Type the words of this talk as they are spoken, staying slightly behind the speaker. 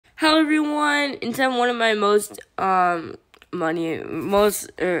Hello everyone. Inside one of my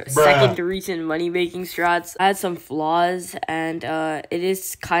second recent money making strats, I had some flaws, and it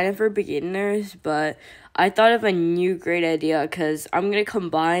is kind of for beginners, but I thought of a new great idea because I'm gonna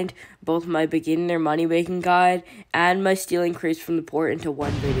combine both my beginner money making guide and my stealing crates from the port into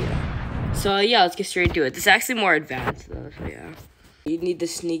one video. So yeah, let's get straight to it. This is actually more advanced though, so yeah. You need the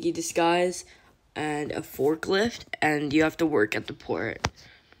sneaky disguise and a forklift, and you have to work at the port.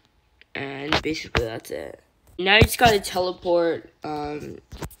 And basically that's it. Now you just gotta teleport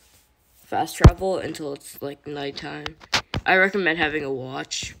fast travel until it's like nighttime. I recommend having a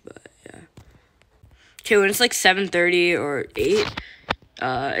watch, but yeah. Okay, when it's like 7:30 or 8,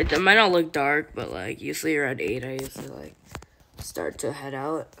 it might not look dark, but like usually around 8 I usually like start to head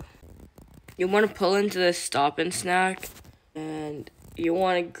out. You wanna pull into the stop and snack, and you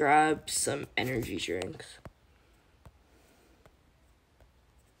wanna grab some energy drinks.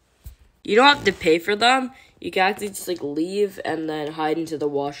 You don't have to pay for them. You can actually just like leave and then hide into the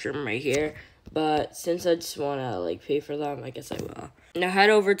washroom right here. But since I just want to like pay for them, I guess I will. Now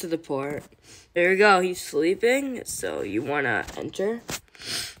head over to the port. There you go. He's sleeping. So you want to enter.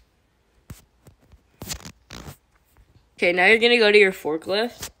 Okay, now you're going to go to your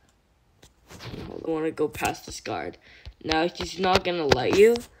forklift. You want to go past this guard. Now he's not going to let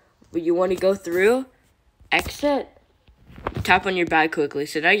you. But you want to go through. Exit. Tap on your bag quickly.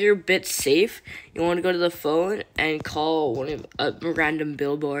 So now you're a bit safe. You want to go to the phone and call a random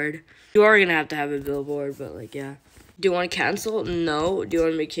billboard. You are going to have a billboard, but like, yeah. Do you want to cancel? No. Do you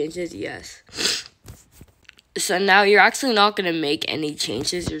want to make changes? Yes. So now you're actually not going to make any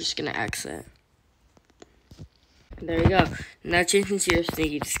changes. You're just going to exit. There you go. Now change into your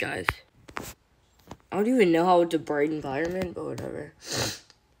sneaky disguise. I don't even know how it's a bright environment, but whatever.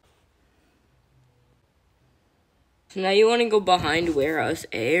 So now you want to go behind warehouse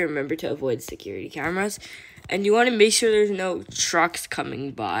A. Remember to avoid security cameras. And you want to make sure there's no trucks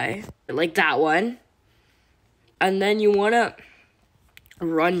coming by. Like that one. And then you want to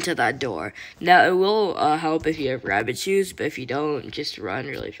run to that door. Now it will help if you have rabbit shoes. But if you don't, just run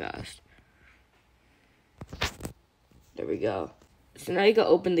really fast. There we go. So now you can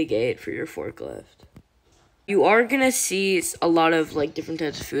open the gate for your forklift. You are going to see a lot of like different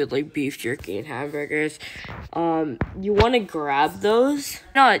types of food, like beef jerky and hamburgers. You want to grab those.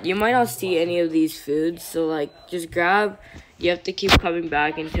 You might not see any of these foods, so like just grab. You have to keep coming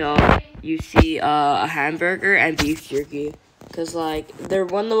back until you see a hamburger and beef jerky, because like they're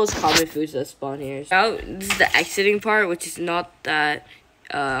one of the most common foods that spawn here. Now this is the exiting part, which is not that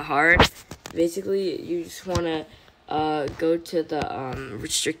hard. Basically, you just want to go to the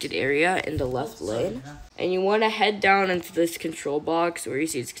restricted area in the left lane, and you want to head down into this control box where you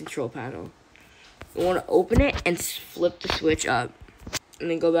see this control panel. You want to open it and flip the switch up, and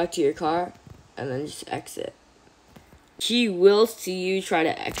then go back to your car, and then just exit. He will see you try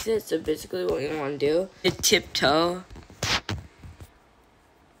to exit, so basically what you want to do is tiptoe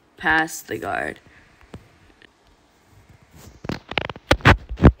past the guard.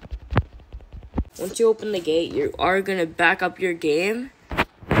 Once you open the gate, you are going to back up your game.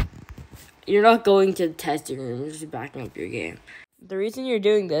 You're not going to the testing room, you're just backing up your game. The reason you're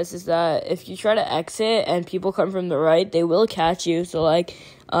doing this is that if you try to exit and people come from the right, they will catch you. So like,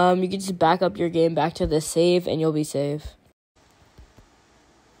 you can just back up your game back to the save and you'll be safe.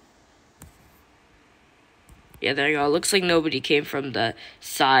 Yeah, there you go. It looks like nobody came from the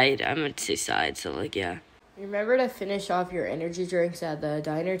side. I meant to say side, so like, yeah. Remember to finish off your energy drinks at the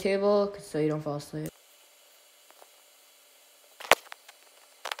diner table so you don't fall asleep.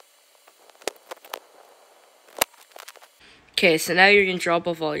 Okay, so now you're going to drop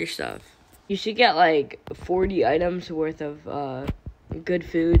off all your stuff. You should get like 40 items worth of good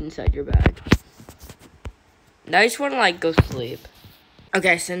food inside your bag. Now you just want to like go sleep.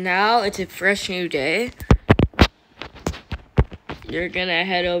 Okay, so now it's a fresh new day. You're going to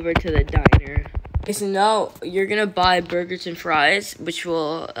head over to the diner. Okay, so now you're gonna buy burgers and fries, which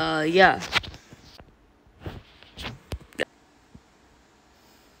will, yeah.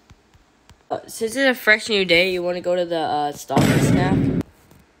 Since it's a fresh new day, you want to go to the stop and snack,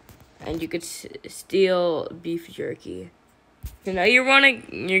 and you could steal beef jerky. So now you're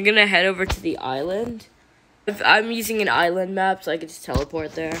gonna head over to the island. If I'm using an island map, so I can just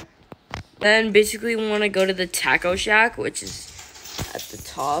teleport there. Then basically you want to go to the taco shack, which is at the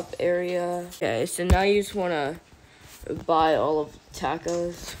top area. Okay, so now you just want to buy all of the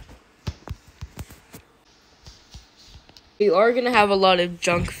tacos. You are going to have a lot of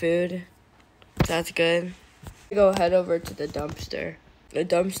junk food. That's good. Go head over to the dumpster. The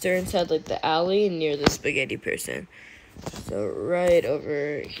dumpster inside like the alley near the spaghetti person. So right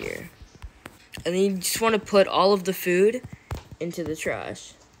over here. And then you just want to put all of the food into the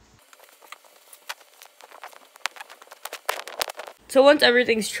trash. So once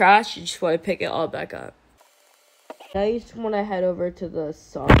everything's trashed, you just want to pick it all back up. Now you just want to head over to the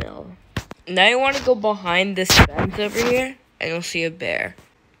sawmill. Now you want to go behind this fence over here, and you'll see a bear.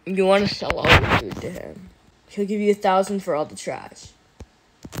 You want to sell all the food to him. He'll give you 1,000 for all the trash.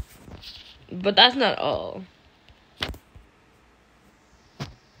 But that's not all.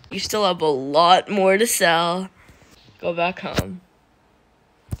 You still have a lot more to sell. Go back home.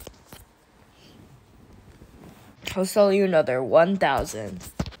 He'll sell you another 1,000.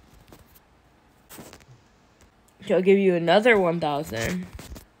 He'll give you another 1,000.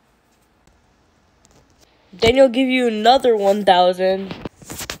 Then he'll give you another 1,000.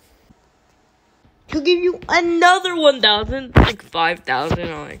 He'll give you another 1,000. Like 5,000.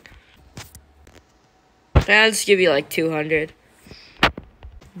 Or like. I'll just give you like 200.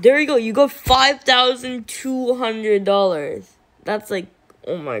 There you go. You got $5,200. That's like,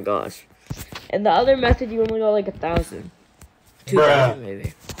 oh my gosh. And the other method, you only got like 1,000. 2,000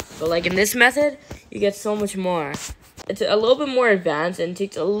 maybe. But like in this method, you get so much more. It's a little bit more advanced and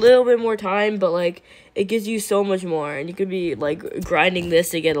takes a little bit more time, but like it gives you so much more. And you could be like grinding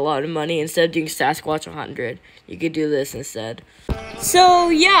this to get a lot of money instead of doing Sasquatch 100. You could do this instead. So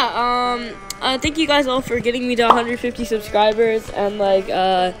yeah, thank you guys all for getting me to 150 subscribers. And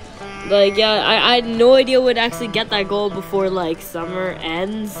yeah, I had no idea would actually get that goal before like summer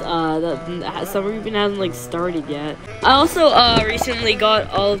ends. The summer even hasn't like started yet. I also recently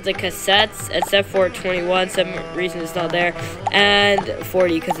got all of the cassettes except for 21. Some reason it's not there, and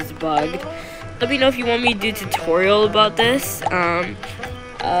 40 because it's bugged. Let me know if you want me to do a tutorial about this.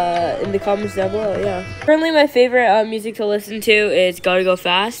 In the comments down below. Yeah. Currently, my favorite music to listen to is "Gotta Go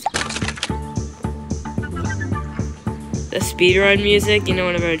Fast." The speedrun music, you know,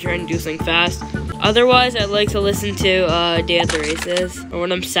 whenever I'm trying to do something fast. Otherwise, I like to listen to Day at the Races. Or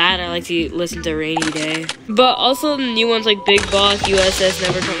when I'm sad, I like to listen to Rainy Day. But also the new ones like Big Boss, USS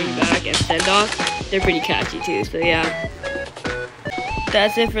Never Coming Back, and Send Off. They're pretty catchy too, so yeah.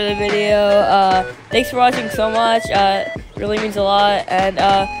 That's it for the video. Thanks for watching so much. It really means a lot. And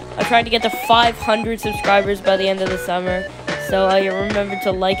I'm trying to get to 500 subscribers by the end of the summer. So you remember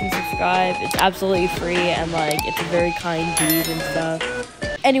to like and subscribe. It's absolutely free and like it's a very kind deed and stuff.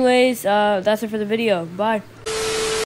 Anyways, that's it for the video. Bye.